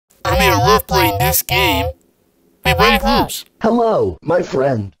this game. Wait, why are you close? Hello, my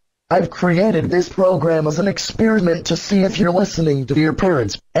friend. I've created this program as an experiment to see if you're listening to your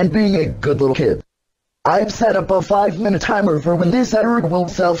parents and being a good little kid. I've set up a 5-minute timer for when this error will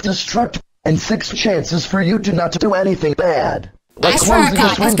self-destruct, and 6 chances for you to not do anything bad. Like closing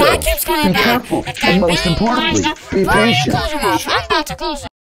this window. Be careful, and most importantly, be patient. I'm about to close it.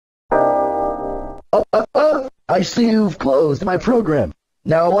 I see you've closed my program.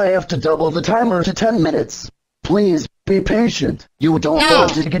 Now I have to double the timer to 10 minutes. Please, be patient. You don't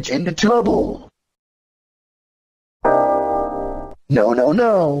want to get into trouble.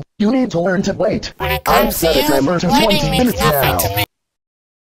 No. You need to learn to wait. I've set a timer to 20 minutes now.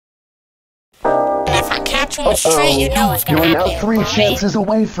 You're now 3 chances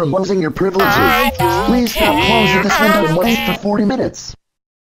away from losing your privileges. Please stop closing this window and wait for 40 minutes.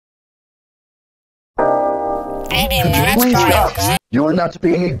 Could you please stop? You're not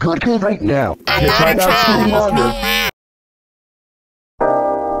being a good kid right now. You tried out any longer.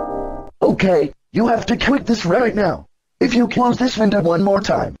 Okay, you have to quit this right now. If you close this window one more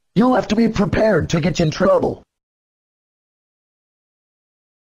time, you'll have to be prepared to get in trouble.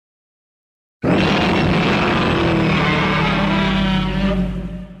 Do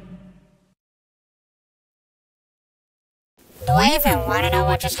I even want to know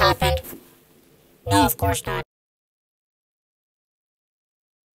what just happened? No, of course not.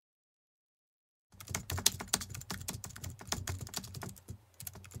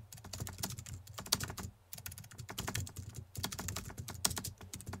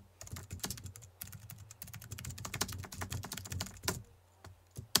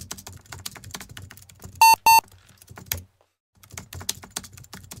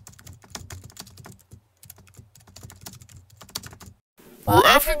 Well,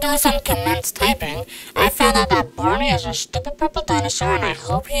 after doing some commenced typing, I found out that Barney is a stupid purple dinosaur, and I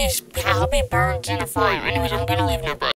hope he burns in a fire. Anyways, I'm gonna leave now. Bye.